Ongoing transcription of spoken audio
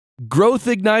Growth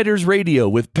Igniters Radio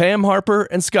with Pam Harper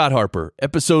and Scott Harper,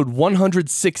 episode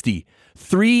 160.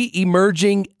 3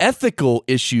 emerging ethical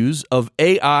issues of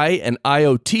AI and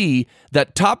IoT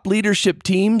that top leadership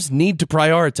teams need to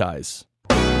prioritize.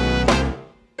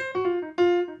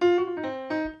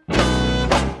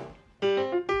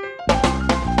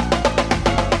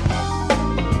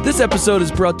 This episode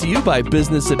is brought to you by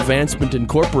Business Advancement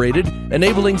Incorporated,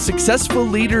 enabling successful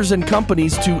leaders and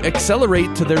companies to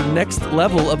accelerate to their next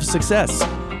level of success.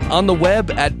 On the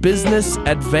web at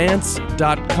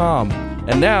businessadvance.com.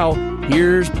 And now,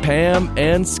 here's Pam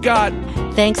and Scott.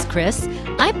 Thanks, Chris.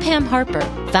 I'm Pam Harper,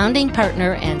 founding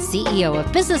partner and CEO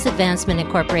of Business Advancement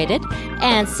Incorporated.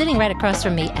 And sitting right across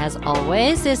from me, as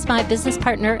always, is my business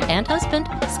partner and husband,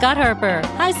 Scott Harper.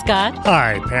 Hi, Scott.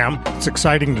 Hi, Pam. It's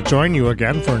exciting to join you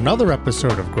again for another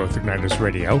episode of Growth Igniters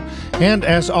Radio. And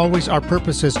as always, our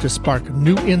purpose is to spark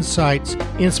new insights,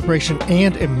 inspiration,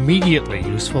 and immediately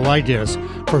useful ideas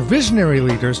for visionary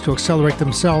leaders to accelerate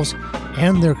themselves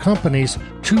and their companies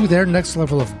to their next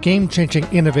level of game-changing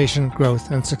innovation, growth,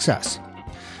 and success.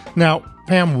 Now,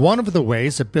 Pam, one of the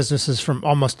ways that businesses from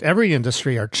almost every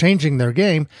industry are changing their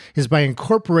game is by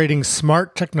incorporating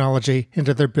smart technology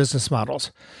into their business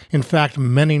models. In fact,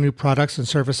 many new products and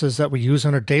services that we use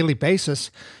on a daily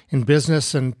basis in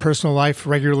business and personal life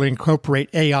regularly incorporate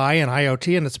AI and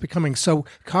IoT, and it's becoming so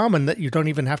common that you don't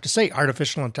even have to say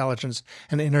artificial intelligence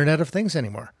and Internet of Things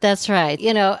anymore. That's right.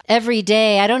 You know, every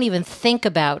day, I don't even think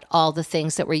about all the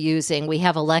things that we're using. We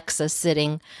have Alexa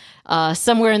sitting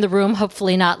somewhere in the room,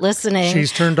 hopefully not listening.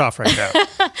 She's turned off right now.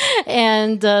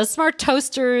 And smart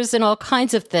toasters and all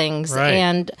kinds of things. Right.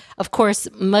 And, of course,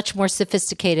 much more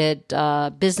sophisticated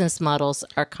business models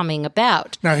are coming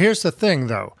about. Now, here's the thing,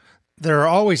 though. There are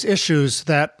always issues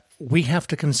that we have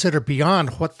to consider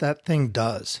beyond what that thing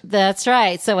does. That's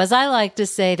right. So as I like to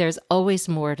say, there's always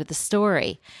more to the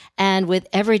story. And with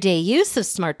everyday use of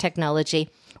smart technology,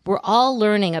 we're all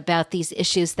learning about these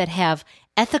issues that have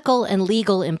ethical and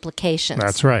legal implications.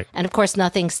 That's right. And of course,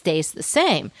 nothing stays the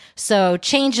same. So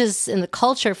changes in the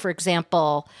culture, for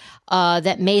example,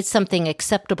 that made something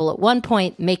acceptable at one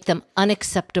point make them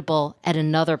unacceptable at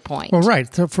another point. Well,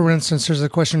 right. So, for instance, there's a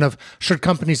question of should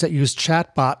companies that use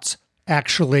chatbots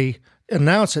actually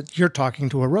announce that you're talking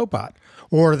to a robot?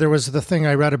 Or there was the thing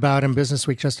I read about in Business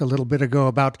Week just a little bit ago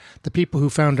about the people who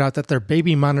found out that their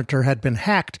baby monitor had been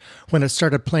hacked when it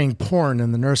started playing porn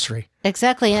in the nursery.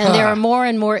 Exactly. And there are more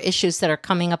and more issues that are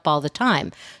coming up all the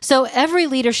time. So every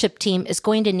leadership team is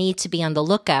going to need to be on the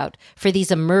lookout for these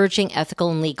emerging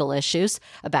ethical and legal issues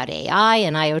about AI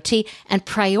and IoT and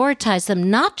prioritize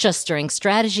them not just during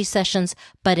strategy sessions,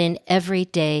 but in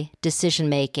everyday decision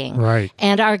making. Right.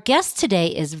 And our guest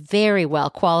today is very well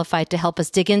qualified to help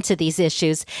us dig into these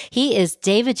issues. He is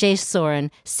David J. Soren,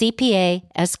 CPA,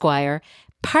 Esquire,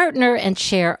 partner and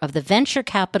chair of the Venture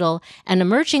Capital and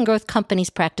Emerging Growth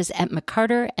Companies practice at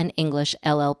McCarter and English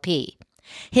LLP.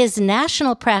 His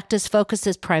national practice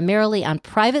focuses primarily on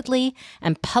privately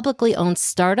and publicly owned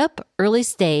startup, early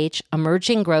stage,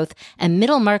 emerging growth, and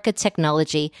middle market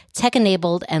technology,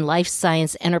 tech-enabled, and life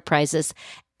science enterprises,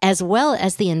 as well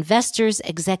as the investors,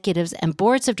 executives, and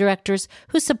boards of directors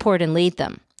who support and lead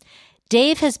them.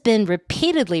 Dave has been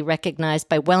repeatedly recognized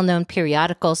by well-known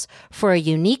periodicals for a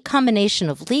unique combination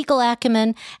of legal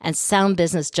acumen and sound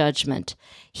business judgment.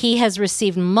 He has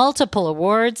received multiple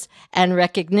awards and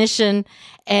recognition,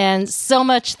 and so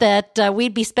much that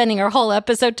we'd be spending our whole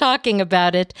episode talking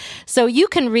about it. So you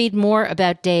can read more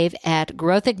about Dave at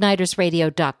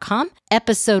growthignitersradio.com,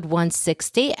 episode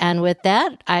 160. And with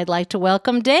that, I'd like to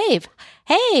welcome Dave.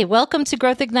 Hey, welcome to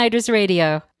Growth Igniters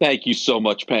Radio. Thank you so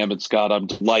much, Pam and Scott. I'm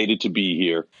delighted to be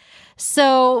here.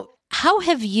 So how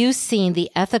have you seen the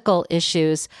ethical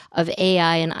issues of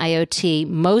AI and IoT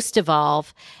most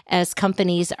evolve as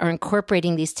companies are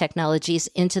incorporating these technologies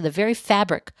into the very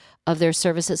fabric of their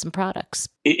services and products?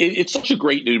 It's such a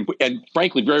great and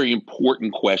frankly very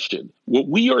important question. What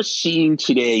we are seeing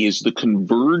today is the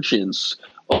convergence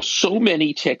of so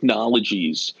many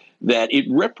technologies that it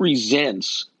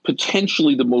represents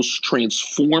potentially the most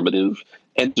transformative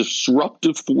and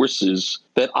disruptive forces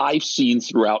that I've seen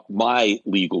throughout my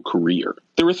legal career.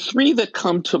 There are 3 that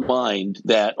come to mind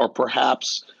that are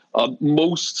perhaps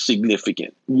most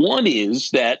significant. One is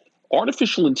that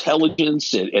artificial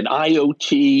intelligence and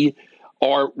IoT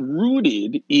are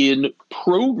rooted in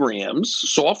programs,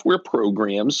 software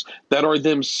programs, that are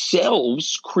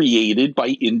themselves created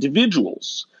by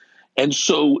individuals. And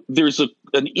so there's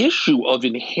an issue of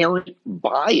inherent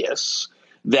bias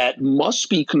that must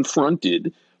be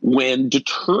confronted when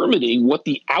determining what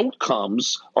the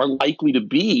outcomes are likely to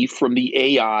be from the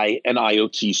AI and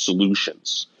IoT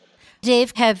solutions.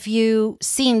 Dave, have you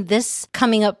seen this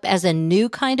coming up as a new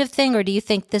kind of thing, or do you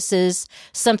think this is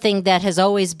something that has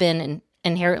always been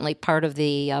inherently part of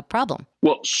the problem?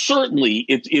 Well, certainly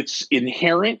it's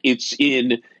inherent. It's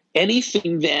in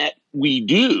anything that we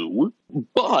do,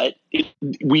 but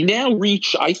we now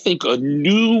reach, I think, a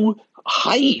new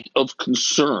height of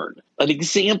concern. An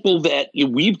example that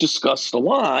we've discussed a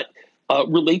lot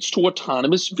relates to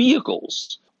autonomous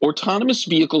vehicles. Autonomous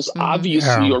vehicles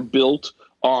obviously are built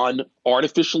on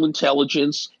artificial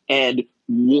intelligence and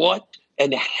what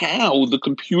and how the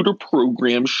computer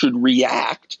program should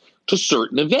react to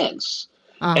certain events.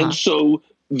 And so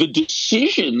the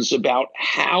decisions about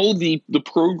how the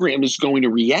program is going to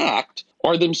react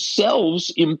are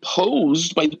themselves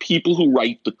imposed by the people who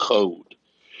write the code.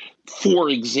 For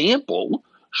example,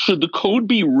 should the code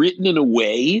be written in a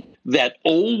way that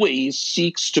always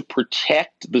seeks to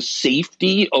protect the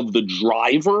safety of the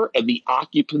driver and the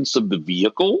occupants of the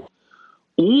vehicle?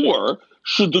 Or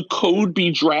should the code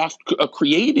be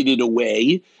created in a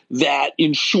way that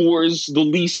ensures the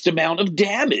least amount of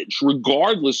damage,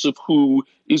 regardless of who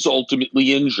is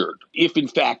ultimately injured? If, in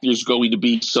fact, there's going to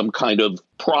be some kind of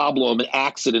problem, an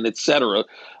accident, etc.,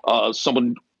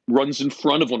 someone runs in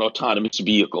front of an autonomous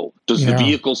vehicle. Does the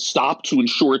vehicle stop to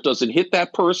ensure it doesn't hit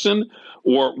that person?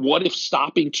 Or what if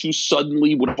stopping too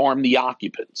suddenly would harm the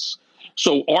occupants?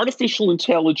 So artificial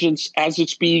intelligence, as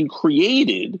it's being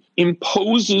created,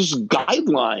 imposes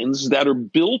guidelines that are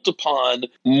built upon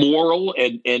moral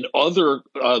and other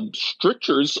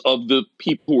strictures of the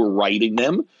people who are writing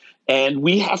them. And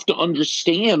we have to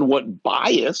understand what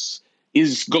bias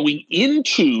is going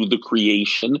into the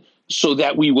creation so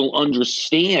that we will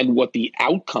understand what the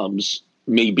outcomes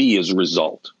may be as a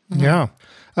result. Yeah.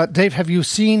 Dave, have you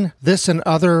seen this and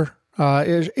other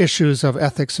issues of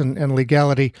ethics and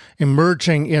legality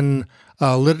emerging in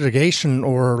litigation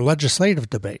or legislative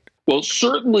debate? Well,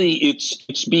 certainly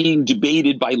it's being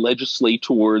debated by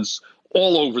legislators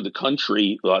all over the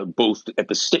country, both at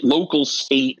the local,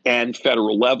 state, and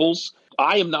federal levels.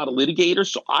 I am not a litigator,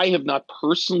 so I have not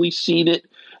personally seen it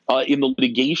in the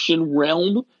litigation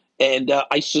realm. And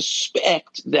I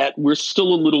suspect that we're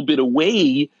still a little bit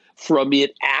away from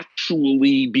it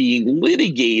actually being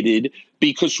litigated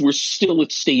because we're still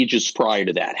at stages prior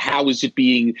to that. How is it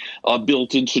being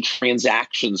built into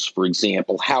transactions, for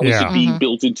example? How is it being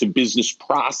built into business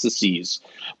processes?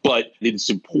 But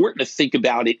it's important to think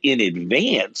about it in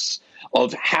advance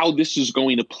of how this is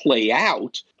going to play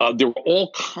out. There are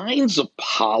all kinds of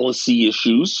policy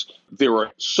issues. There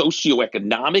are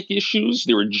socioeconomic issues.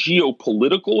 There are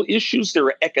geopolitical issues. There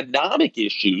are economic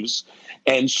issues.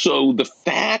 And so the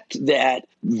fact that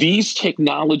these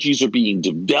technologies are being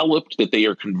developed, that they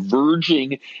are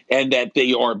converging, and that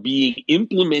they are being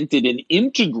implemented and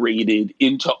integrated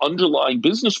into underlying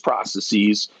business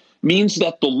processes means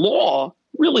that the law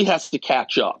really has to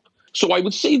catch up. So I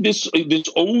would say this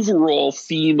overall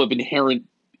theme of inherent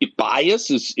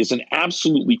bias is an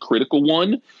absolutely critical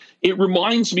one. It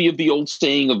reminds me of the old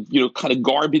saying of, kind of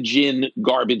garbage in,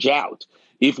 garbage out.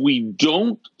 If we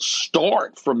don't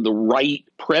start from the right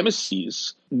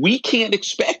premises, we can't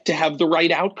expect to have the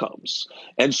right outcomes.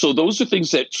 And so those are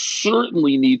things that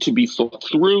certainly need to be thought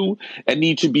through and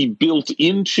need to be built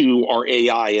into our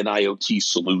AI and IoT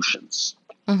solutions.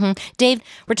 Dave,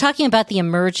 we're talking about the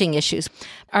emerging issues.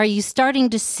 Are you starting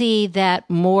to see that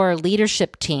more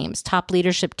leadership teams, top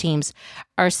leadership teams,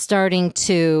 are starting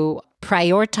to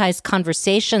prioritize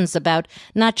conversations about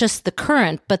not just the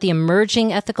current, but the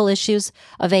emerging ethical issues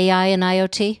of AI and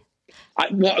IoT?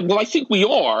 Well, I think we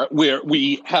are, where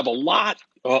we have a lot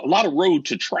of road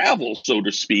to travel, so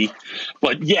to speak.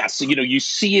 But yes, you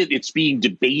see it's being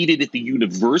debated at the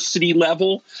university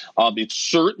level. It's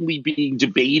certainly being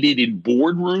debated in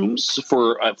boardrooms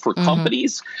for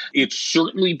companies. It's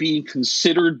certainly being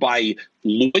considered by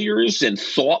lawyers and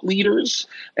thought leaders.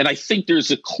 And I think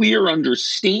there's a clear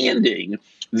understanding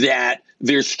that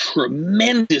there's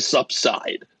tremendous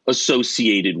upside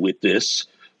associated with this.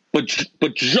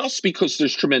 But just because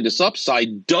there's tremendous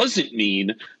upside doesn't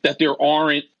mean that there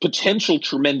aren't potential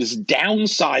tremendous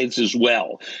downsides as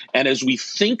well. And as we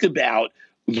think about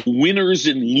the winners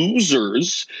and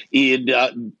losers in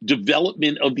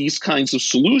development of these kinds of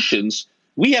solutions,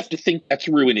 we have to think that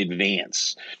through in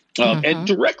advance. And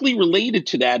directly related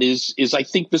to that is I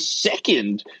think the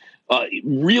second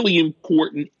really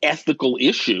important ethical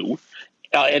issue,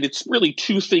 and it's really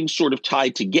two things sort of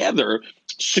tied together: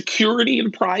 security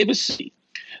and privacy.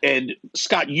 And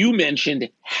Scott, you mentioned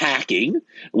hacking,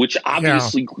 which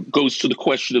obviously goes to the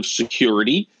question of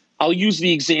security. I'll use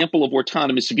the example of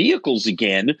autonomous vehicles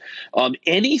again.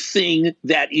 Anything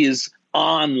that is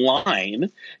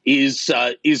online is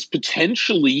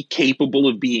potentially capable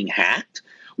of being hacked.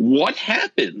 What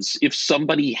happens if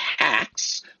somebody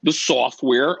hacks the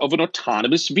software of an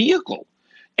autonomous vehicle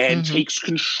and takes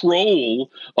control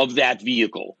of that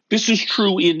vehicle? This is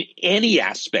true in any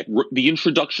aspect. The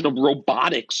introduction of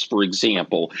robotics, for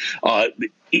example,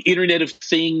 the Internet of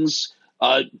Things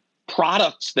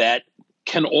products that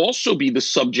can also be the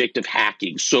subject of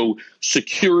hacking. So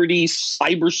security,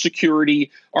 cybersecurity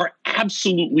are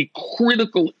absolutely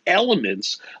critical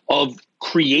elements of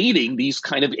creating these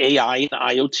kind of AI and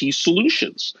IoT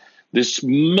solutions. This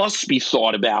must be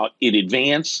thought about in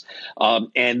advance,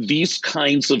 and these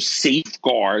kinds of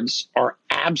safeguards are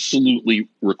absolutely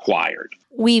required.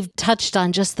 We've touched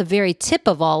on just the very tip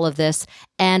of all of this,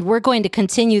 and we're going to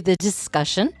continue the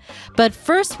discussion. But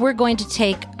first, we're going to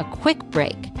take a quick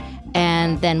break,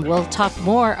 and then we'll talk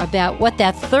more about what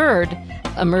that third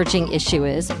emerging issue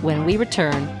is when we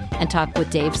return and talk with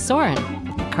Dave Soren,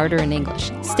 Carter in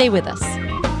English. Stay with us.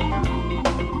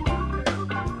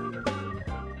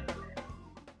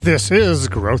 This is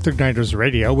Growth Igniters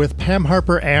Radio with Pam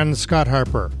Harper and Scott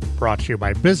Harper, brought to you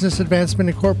by Business Advancement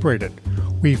Incorporated.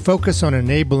 We focus on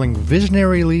enabling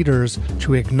visionary leaders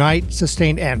to ignite,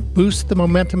 sustain, and boost the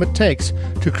momentum it takes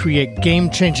to create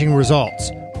game-changing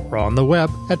results. We're on the web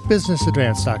at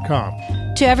businessadvance.com.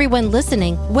 To everyone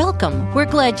listening, welcome. We're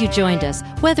glad you joined us,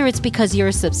 whether it's because you're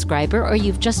a subscriber or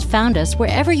you've just found us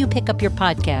wherever you pick up your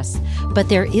podcasts. But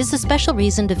there is a special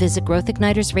reason to visit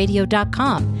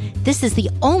growthignitersradio.com. This is the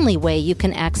only way you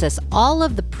can access all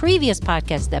of the previous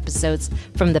podcast episodes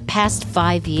from the past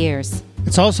 5 years.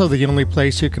 It's also the only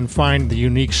place you can find the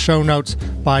unique show notes,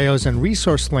 bios, and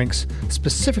resource links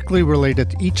specifically related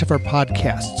to each of our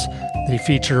podcasts. They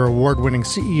feature award-winning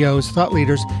CEOs, thought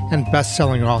leaders, and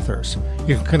best-selling authors.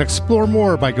 You can explore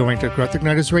more by going to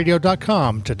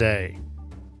growthignitersradio.com today.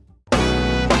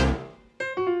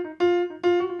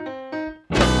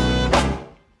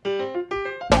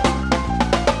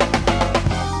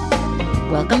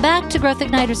 Welcome back to Growth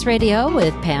Igniters Radio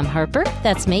with Pam Harper,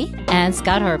 that's me, and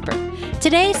Scott Harper.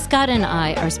 Today, Scott and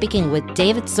I are speaking with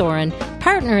David Soren,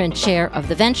 partner and chair of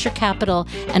the Venture Capital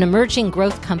and Emerging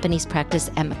Growth Companies practice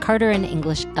at McCarter &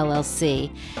 English,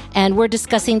 LLC. And we're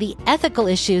discussing the ethical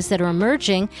issues that are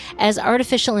emerging as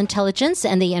artificial intelligence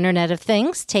and the Internet of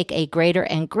Things take a greater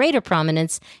and greater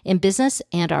prominence in business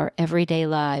and our everyday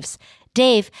lives.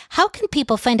 Dave, how can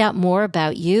people find out more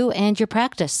about you and your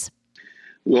practice?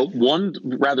 Well, one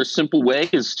rather simple way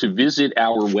is to visit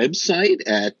our website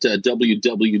at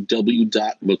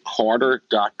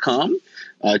www.mccarter.com.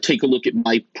 Take a look at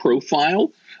my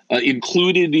profile.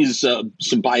 Included is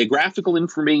some biographical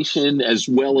information, as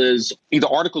well as either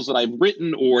articles that I've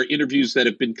written or interviews that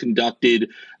have been conducted,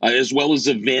 as well as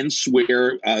events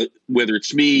where, whether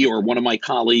it's me or one of my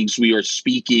colleagues, we are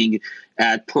speaking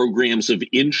at programs of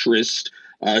interest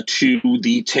to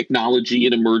the technology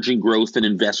and emerging growth and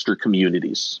investor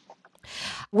communities.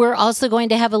 We're also going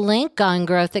to have a link on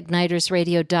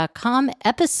growthignitersradio.com,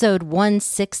 episode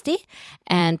 160,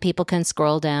 and people can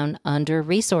scroll down under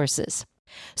resources.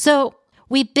 So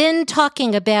we've been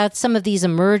talking about some of these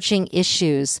emerging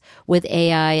issues with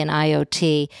AI and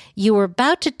IoT. You were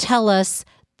about to tell us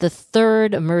the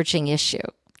third emerging issue.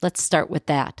 Let's start with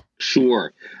that.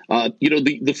 Sure.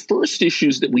 The first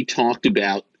issues that we talked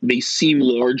about may seem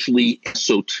largely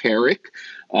esoteric,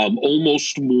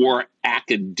 almost more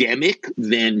academic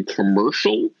than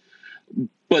commercial.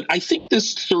 But I think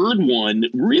this third one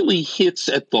really hits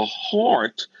at the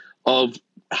heart of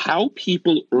how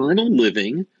people earn a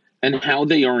living and how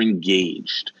they are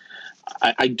engaged.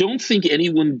 I don't think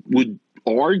anyone would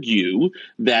argue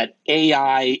that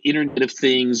AI, Internet of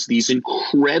Things, these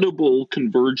incredible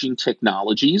converging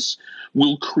technologies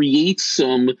will create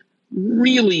some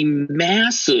really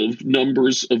massive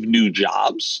numbers of new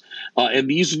jobs.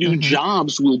 And these new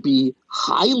jobs will be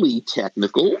highly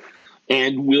technical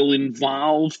and will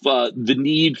involve the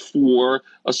need for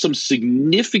some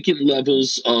significant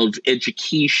levels of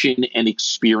education and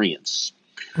experience.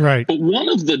 Right. But one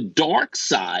of the dark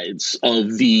sides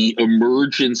of the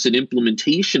emergence and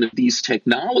implementation of these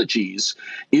technologies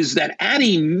is that at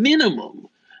a minimum,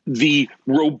 the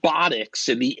robotics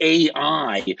and the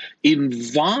AI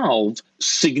involve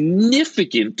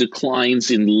significant declines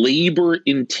in labor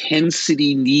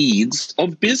intensity needs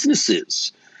of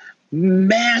businesses.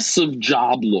 Massive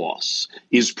job loss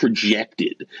is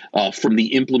projected from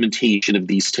the implementation of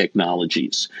these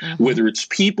technologies, whether it's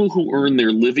people who earn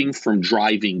their living from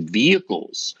driving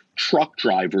vehicles, truck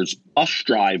drivers, bus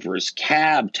drivers,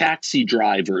 taxi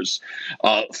drivers,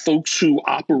 folks who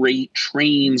operate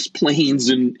trains, planes,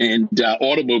 and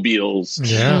automobiles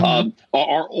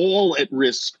are all at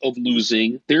risk of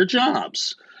losing their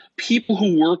jobs. People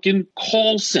who work in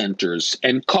call centers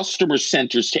and customer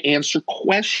centers to answer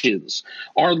questions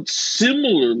are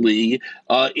similarly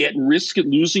at risk of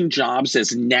losing jobs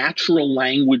as natural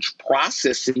language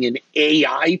processing and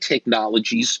AI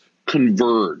technologies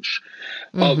converge.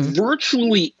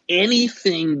 Virtually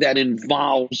anything that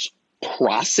involves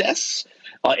process,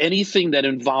 anything that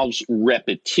involves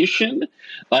repetition,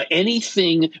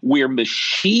 anything where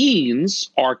machines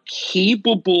are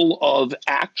capable of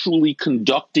actually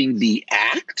conducting the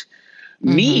act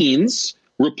means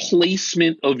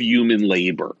replacement of human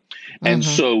labor. And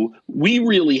so we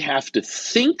really have to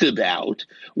think about,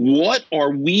 what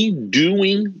are we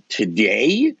doing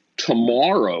today,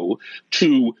 tomorrow,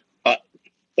 to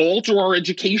alter our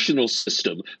educational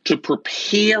system, to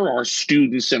prepare our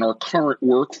students and our current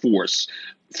workforce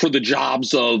for the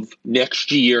jobs of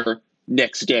next year,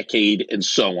 next decade, and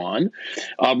so on.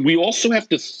 We also have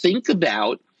to think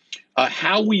about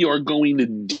how we are going to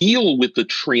deal with the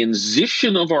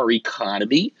transition of our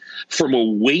economy from a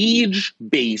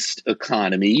wage-based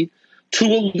economy to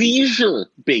a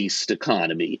leisure-based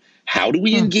economy. How do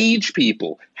we engage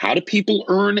people? How do people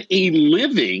earn a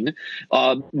living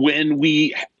when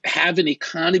we have an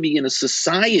economy and a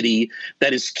society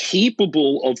that is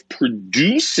capable of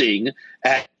producing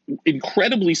at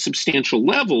incredibly substantial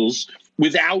levels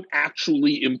without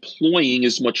actually employing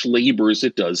as much labor as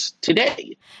it does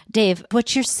today? Dave,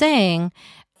 what you're saying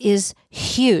is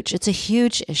huge. It's a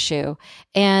huge issue.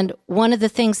 And one of the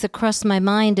things that crossed my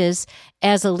mind is,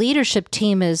 as a leadership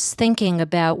team is thinking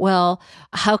about, well,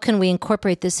 how can we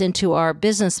incorporate this into our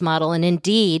business model? And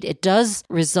indeed, it does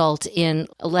result in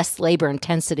less labor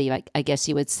intensity, I guess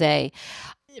you would say.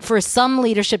 For some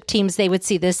leadership teams, they would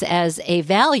see this as a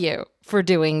value for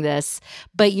doing this,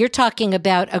 but you're talking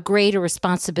about a greater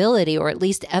responsibility, or at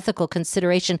least ethical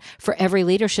consideration for every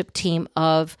leadership team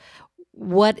of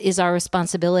what is our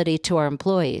responsibility to our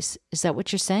employees. Is that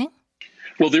what you're saying?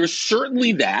 Well, there's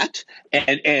certainly that.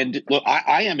 And look,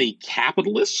 I am a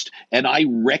capitalist, and I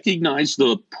recognize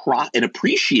and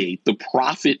appreciate the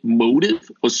profit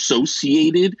motive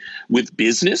associated with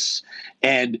business.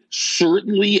 And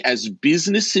certainly, as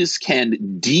businesses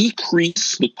can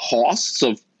decrease the costs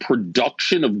of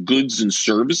production of goods and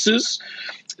services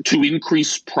to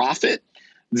increase profit,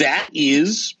 that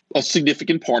is a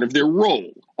significant part of their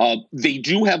role. They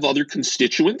do have other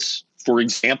constituents, for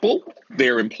example,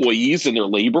 their employees and their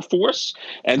labor force.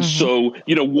 And so,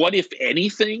 what, if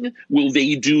anything, will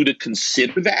they do to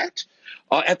consider that?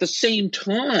 At the same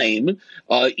time,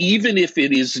 even if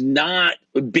it is not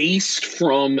based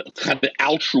from kind of an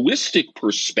altruistic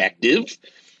perspective,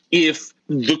 if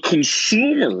the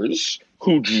consumers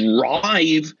who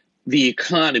drive the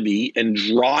economy and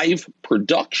drive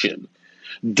production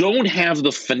don't have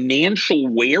the financial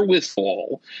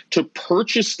wherewithal to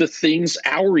purchase the things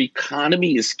our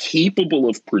economy is capable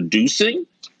of producing,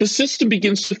 the system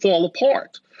begins to fall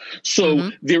apart. So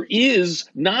there is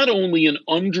not only an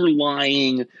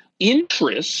underlying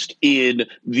interest in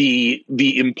the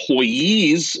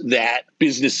employees that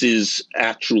businesses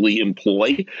actually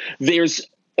employ, there's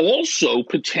also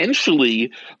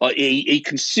potentially a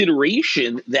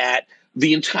consideration that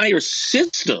the entire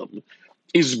system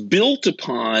is built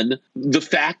upon the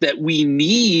fact that we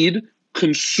need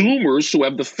consumers who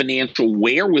have the financial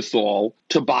wherewithal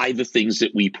to buy the things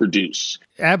that we produce.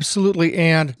 Absolutely.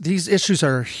 And these issues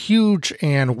are huge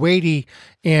and weighty,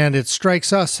 and it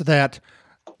strikes us that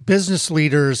business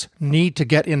leaders need to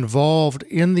get involved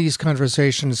in these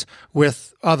conversations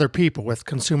with other people, with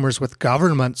consumers, with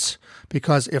governments,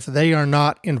 because if they are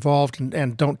not involved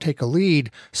and don't take a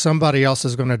lead, somebody else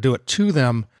is going to do it to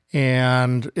them.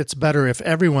 And it's better if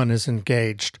everyone is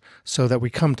engaged so that we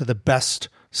come to the best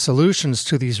solutions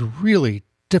to these really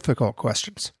difficult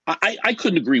questions. I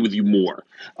couldn't agree with you more.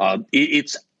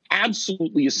 It's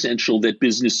absolutely essential that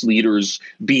business leaders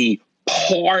be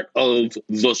part of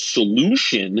the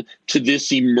solution to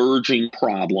this emerging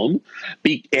problem.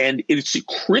 And it's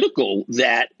critical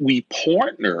that we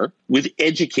partner with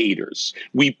educators,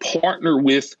 we partner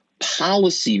with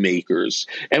policymakers,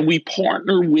 and we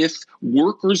partner with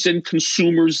workers and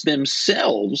consumers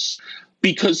themselves,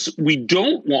 because we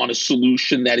don't want a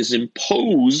solution that is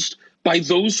imposed by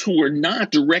those who are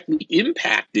not directly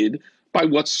impacted by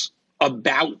what's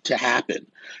about to happen.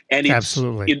 And it's,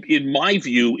 absolutely, in my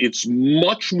view, it's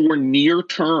much more near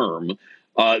term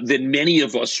than many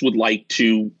of us would like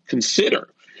to consider.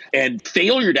 And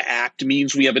failure to act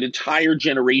means we have an entire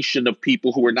generation of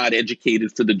people who are not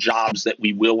educated for the jobs that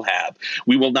we will have.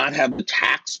 We will not have the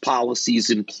tax policies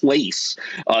in place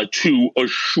to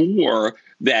assure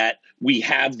that we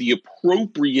have the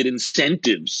appropriate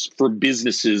incentives for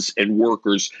businesses and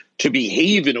workers to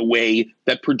behave in a way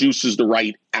that produces the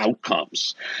right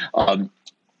outcomes.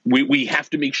 We have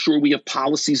to make sure we have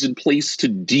policies in place to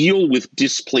deal with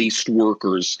displaced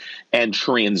workers and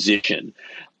transition.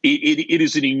 It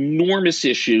is an enormous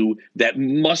issue that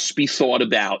must be thought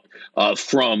about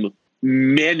from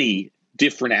many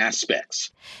different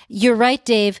aspects. You're right,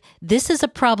 Dave. This is a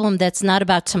problem that's not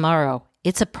about tomorrow.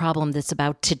 It's a problem that's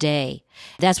about today.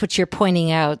 That's what you're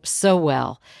pointing out so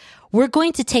well. We're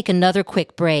going to take another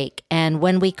quick break, and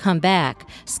when we come back,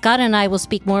 Scott and I will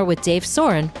speak more with Dave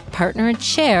Soren, partner and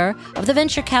chair of the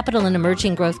Venture Capital and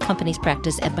Emerging Growth Companies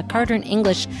practice at McCarter &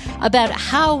 English, about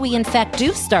how we in fact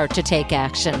do start to take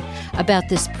action about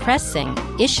this pressing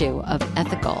issue of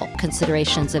ethical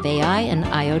considerations of AI and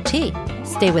IoT.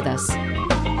 Stay with us.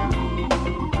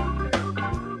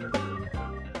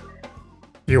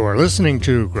 You are listening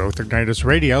to Growth Igniters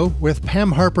Radio with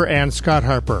Pam Harper and Scott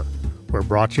Harper. We're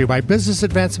brought to you by Business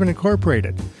Advancement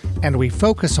Incorporated, and we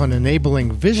focus on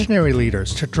enabling visionary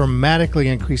leaders to dramatically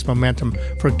increase momentum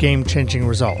for game-changing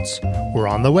results. We're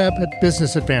on the web at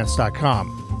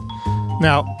businessadvance.com.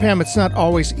 Now, Pam, it's not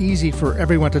always easy for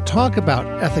everyone to talk about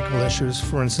ethical issues,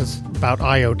 for instance, about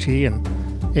IoT and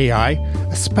AI,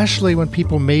 especially when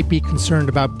people may be concerned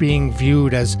about being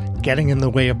viewed as getting in the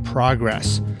way of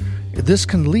progress. This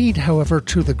can lead, however,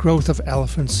 to the growth of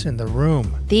elephants in the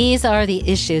room. These are the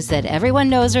issues that everyone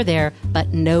knows are there, but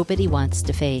nobody wants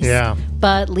to face. Yeah.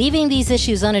 But leaving these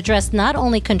issues unaddressed not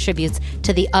only contributes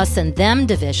to the us and them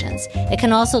divisions, it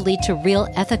can also lead to real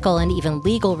ethical and even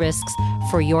legal risks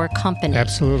for your company.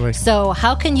 Absolutely. So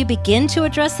how can you begin to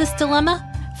address this dilemma?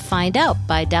 Find out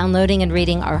by downloading and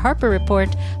reading our Harper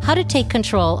Report, How to Take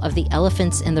Control of the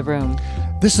Elephants in the Room.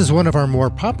 This is one of our more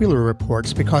popular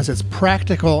reports because it's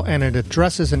practical and it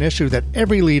addresses an issue that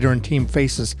every leader and team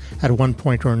faces at one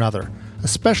point or another,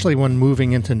 especially when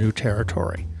moving into new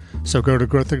territory. So go to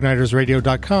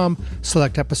growthignitersradio.com,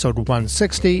 select episode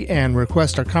 160, and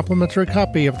request our complimentary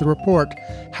copy of the report,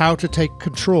 How to Take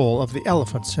Control of the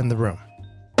Elephants in the Room.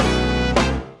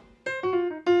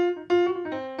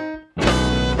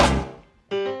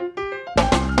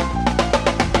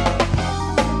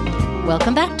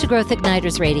 Welcome back to Growth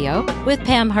Igniters Radio with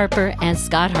Pam Harper and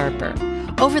Scott Harper.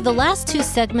 Over the last two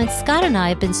segments, Scott and I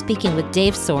have been speaking with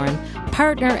Dave Soren,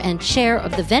 partner and chair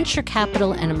of the Venture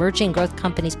Capital and Emerging Growth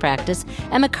Companies practice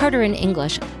at McCarter &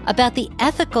 English, about the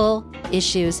ethical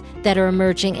issues that are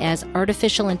emerging as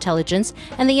artificial intelligence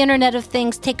and the Internet of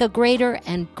Things take a greater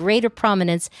and greater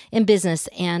prominence in business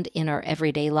and in our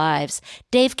everyday lives.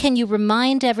 Dave, can you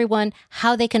remind everyone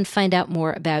how they can find out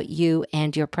more about you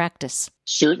and your practice?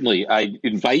 Certainly. I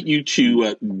invite you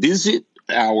to visit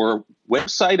our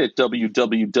website at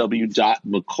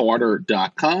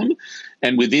www.mccarter.com.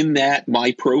 And within that,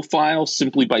 my profile,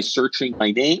 simply by searching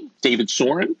my name, David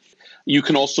Soren. You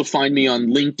can also find me on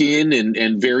LinkedIn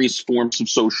and various forms of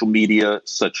social media,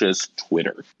 such as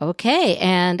Twitter. Okay.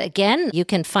 And again, you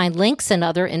can find links and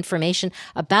other information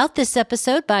about this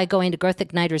episode by going to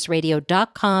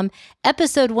growthignitersradio.com,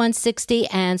 episode 160,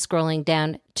 and scrolling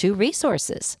down to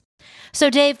resources. So,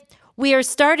 Dave, we are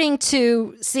starting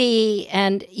to see,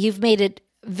 and you've made it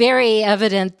very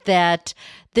evident that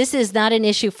this is not an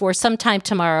issue for sometime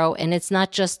tomorrow, and it's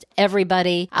not just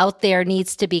everybody out there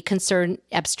needs to be concerned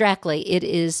abstractly. It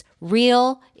is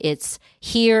real, it's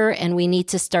here, and we need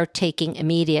to start taking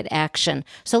immediate action.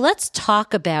 So let's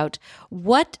talk about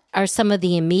what are some of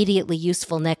the immediately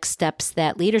useful next steps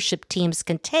that leadership teams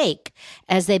can take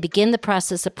as they begin the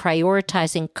process of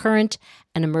prioritizing current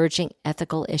and emerging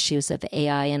ethical issues of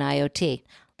AI and IoT.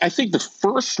 I think the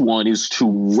first one is to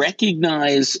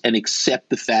recognize and accept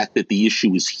the fact that the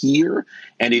issue is here,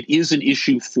 and it is an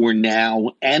issue for now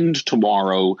and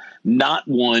tomorrow, not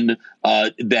one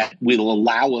that will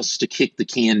allow us to kick the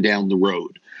can down the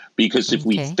road. Because if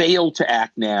we fail to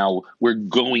act now, we're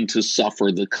going to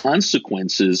suffer the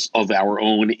consequences of our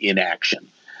own inaction.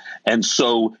 And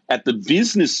so at the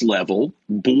business level,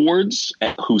 boards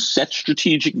who set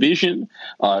strategic vision,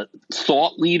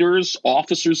 thought leaders,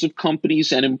 officers of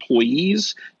companies, and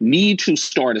employees need to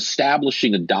start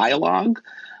establishing a dialogue.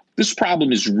 This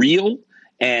problem is real,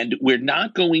 and we're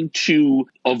not going to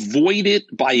avoid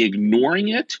it by ignoring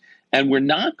it. And we're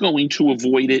not going to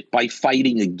avoid it by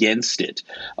fighting against it.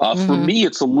 For me,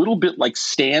 it's a little bit like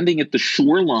standing at the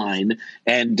shoreline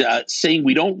and saying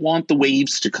we don't want the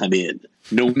waves to come in.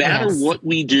 No matter what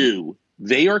we do,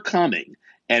 they are coming.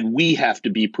 and we have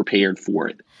to be prepared for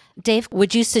it. Dave,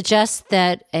 would you suggest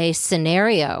that a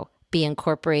scenario be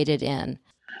incorporated in?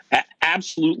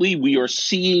 Absolutely. We are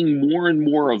seeing more and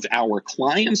more of our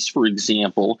clients, for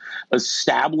example,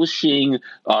 establishing,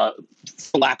 for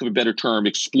lack of a better term,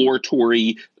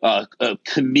 exploratory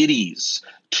committees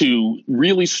to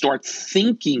really start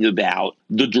thinking about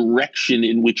the direction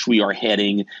in which we are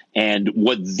heading and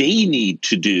what they need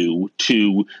to do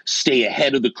to stay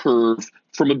ahead of the curve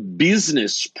from a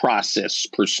business process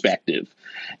perspective.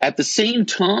 At the same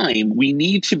time, we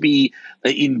need to be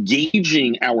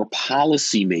engaging our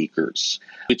policymakers.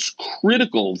 It's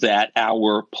critical that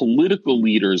our political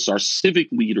leaders, our civic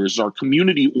leaders, our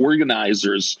community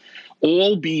organizers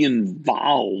all be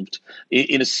involved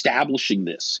in establishing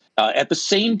this. At the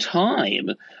same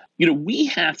time, we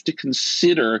have to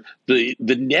consider the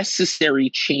necessary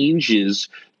changes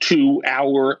to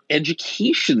our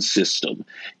education system,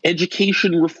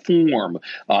 education reform,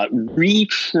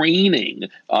 retraining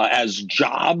as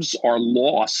jobs are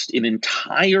lost in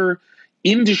entire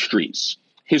industries.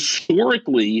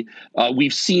 Historically,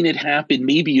 we've seen it happen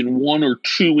maybe in one or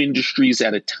two industries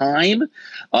at a time.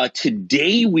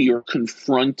 Today, we are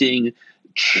confronting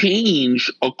change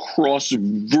across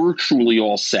virtually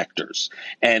all sectors,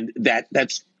 and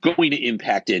that's going to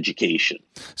impact education.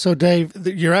 So, Dave,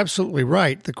 you're absolutely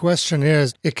right. The question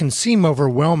is, it can seem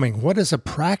overwhelming. What is a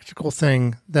practical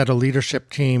thing that a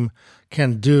leadership team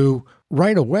can do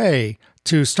right away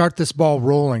to start this ball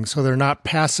rolling so they're not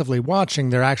passively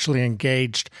watching, they're actually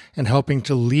engaged and helping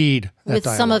to lead that with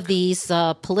dialogue? Some of these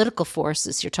political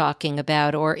forces you're talking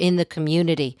about or in the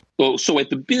community? Well, so at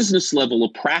the business level, a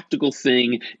practical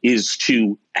thing is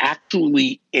to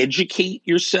actually educate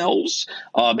yourselves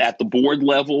at the board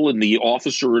level and the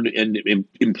officer and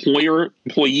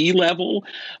employee level,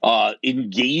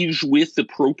 engage with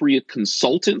appropriate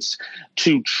consultants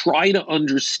to try to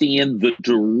understand the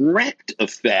direct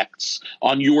effects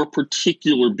on your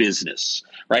particular business,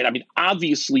 right? I mean,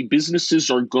 obviously,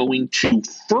 businesses are going to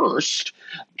first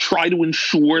try to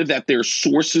ensure that their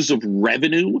sources of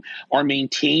revenue are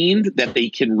maintained, that they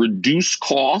can reduce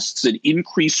costs and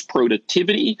increase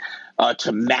productivity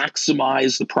to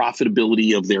maximize the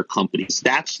profitability of their companies.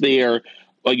 That's their,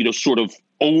 sort of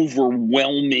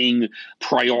overwhelming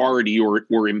priority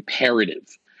or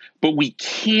imperative. But we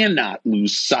cannot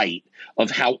lose sight of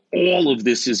how all of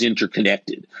this is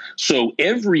interconnected. So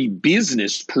every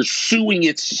business pursuing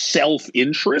its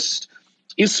self-interest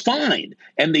is fine,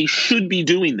 and they should be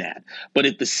doing that. But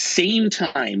at the same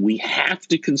time, we have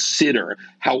to consider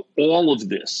how all of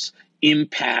this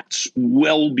impacts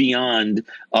well beyond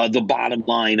the bottom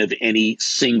line of any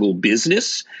single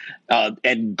business.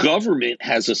 And government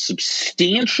has a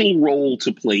substantial role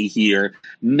to play here,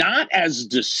 not as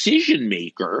decision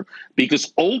maker,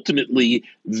 because ultimately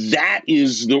that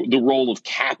is the role of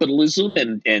capitalism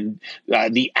and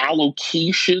the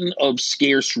allocation of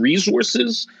scarce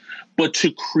resources, but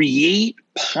to create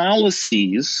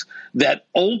policies that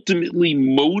ultimately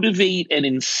motivate and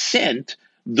incent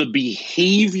the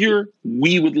behavior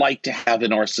we would like to have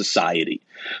in our society.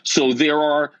 So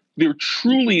there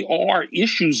truly are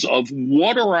issues of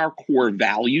what are our core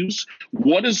values,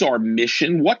 what is our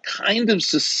mission, what kind of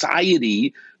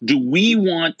society do we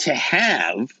want to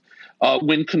have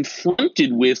when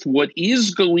confronted with what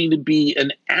is going to be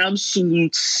an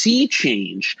absolute sea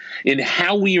change in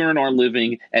how we earn our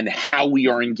living and how we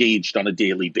are engaged on a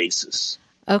daily basis.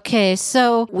 Okay,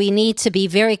 so we need to be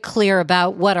very clear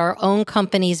about what our own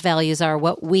company's values are,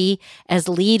 what we as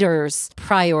leaders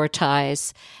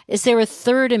prioritize. Is there a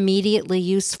third immediately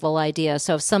useful idea?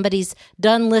 So if somebody's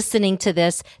done listening to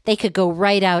this, they could go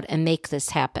right out and make this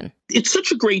happen. It's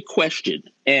such a great question.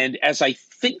 And as I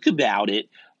think about it,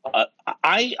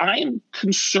 I am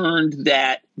concerned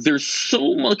that there's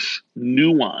so much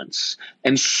nuance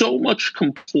and so much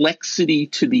complexity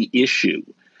to the issue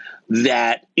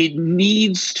that it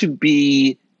needs to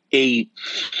be a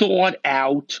thought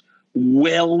out,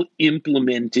 well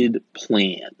implemented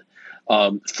plan.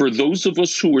 For those of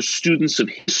us who are students of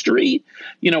history,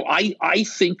 I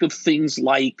think of things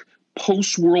like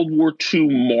post-World War II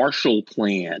Marshall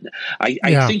Plan.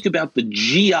 I think about the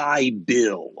GI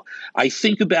Bill. I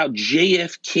think about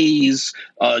JFK's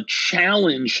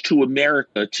challenge to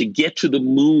America to get to the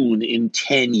moon in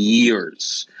 10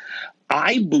 years.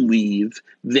 I believe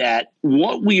that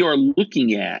what we are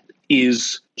looking at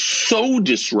is so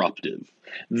disruptive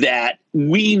that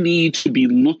we need to be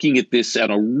looking at this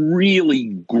at a really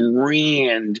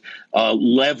grand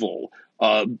level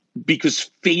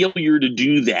because failure to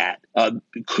do that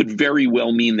could very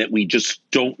well mean that we just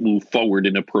don't move forward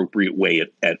in an appropriate way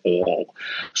at all.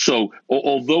 So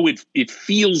although it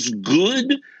feels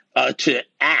good to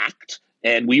act,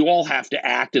 and we all have to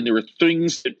act, and there are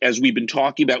things that, as we've been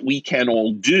talking about, we can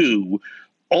all do,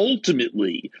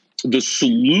 ultimately, the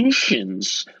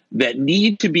solutions that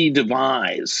need to be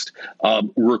devised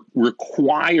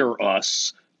require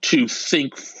us to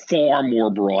think far more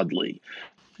broadly.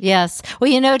 Yes.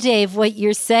 Well, Dave, what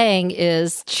you're saying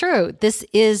is true. This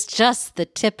is just the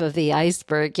tip of the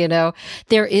iceberg.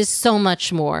 There is so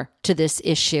much more to this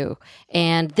issue.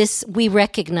 And we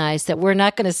recognize that we're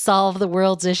not going to solve the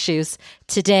world's issues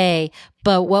today.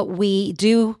 But what we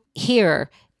do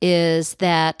here is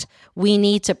that we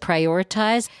need to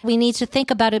prioritize. We need to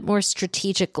think about it more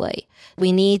strategically.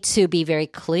 We need to be very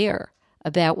clear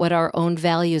about what our own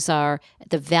values are,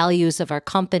 the values of our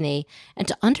company, and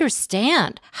to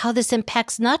understand how this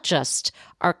impacts not just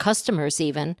our customers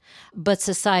even, but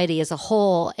society as a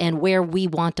whole and where we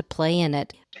want to play in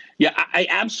it. Yeah, I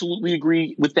absolutely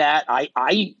agree with that.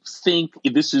 I think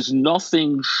this is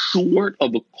nothing short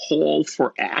of a call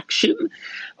for action.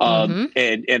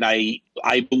 And I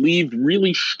believe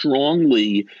really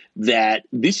strongly that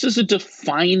this is a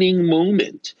defining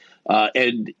moment.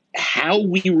 And how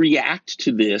we react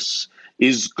to this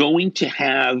is going to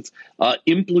have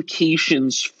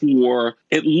implications for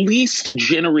at least a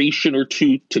generation or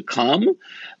two to come.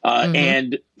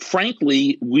 And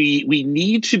frankly, we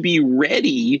need to be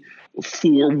ready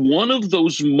for one of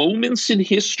those moments in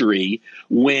history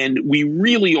when we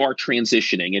really are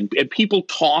transitioning. And people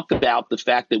talk about the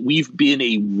fact that we've been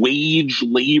a wage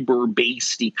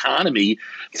labor-based economy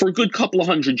for a good couple of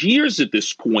hundred years at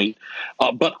this point.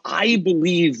 But I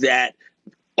believe that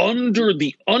under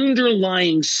the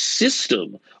underlying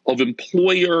system of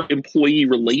employer-employee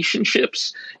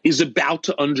relationships is about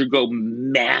to undergo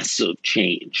massive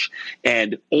change.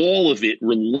 And all of it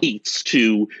relates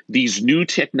to these new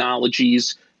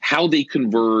technologies, how they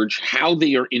converge, how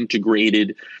they are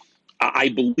integrated. I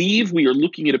believe we are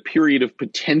looking at a period of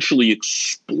potentially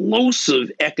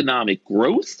explosive economic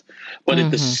growth, but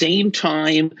at the same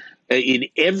time, in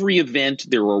every event,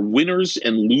 there are winners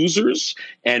and losers,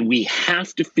 and we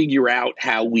have to figure out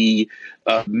how we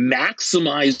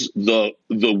maximize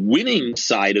the winning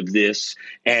side of this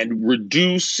and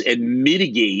reduce and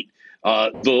mitigate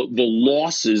the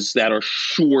losses that are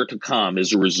sure to come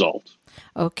as a result.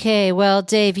 Okay, well,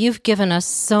 Dave, you've given us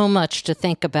so much to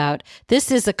think about.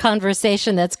 This is a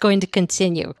conversation that's going to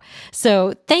continue.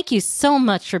 So thank you so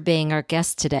much for being our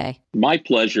guest today. My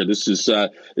pleasure. This is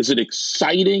an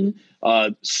exciting,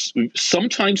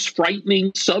 sometimes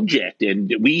frightening subject,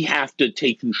 and we have to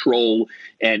take control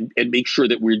and make sure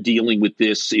that we're dealing with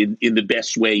this in the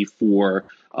best way for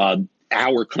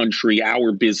our country,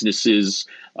 our businesses.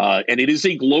 And it is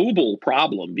a global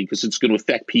problem because it's going to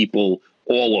affect people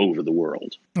all over the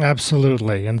world.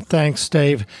 Absolutely. And thanks,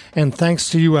 Dave. And thanks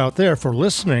to you out there for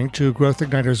listening to Growth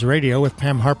Igniters Radio with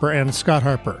Pam Harper and Scott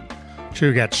Harper.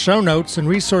 To get show notes and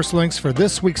resource links for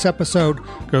this week's episode,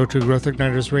 go to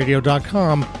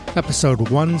growthignitersradio.com, episode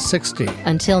 160.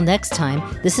 Until next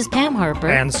time, this is Pam Harper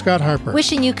and Scott Harper,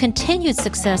 wishing you continued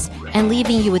success and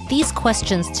leaving you with these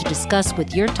questions to discuss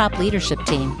with your top leadership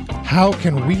team. How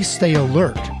can we stay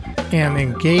alert and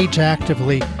engage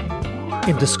actively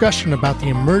in discussion about the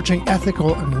emerging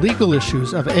ethical and legal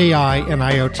issues of AI and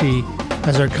IoT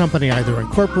as our company either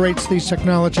incorporates these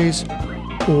technologies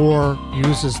or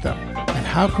uses them? And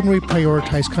how can we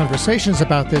prioritize conversations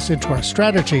about this into our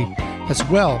strategy as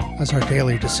well as our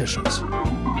daily decisions?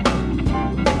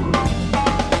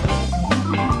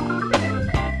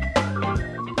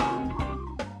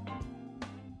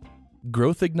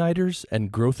 Growth Igniters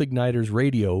and Growth Igniters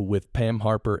Radio with Pam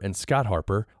Harper and Scott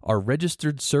Harper are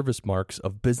registered service marks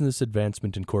of Business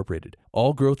Advancement Incorporated.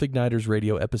 All Growth Igniters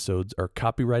Radio episodes are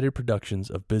copyrighted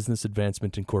productions of Business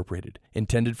Advancement Incorporated,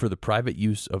 intended for the private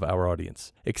use of our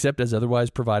audience. Except as otherwise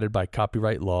provided by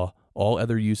copyright law, all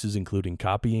other uses including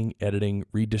copying, editing,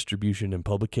 redistribution, and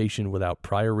publication without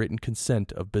prior written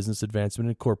consent of Business Advancement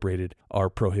Incorporated are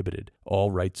prohibited.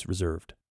 All rights reserved.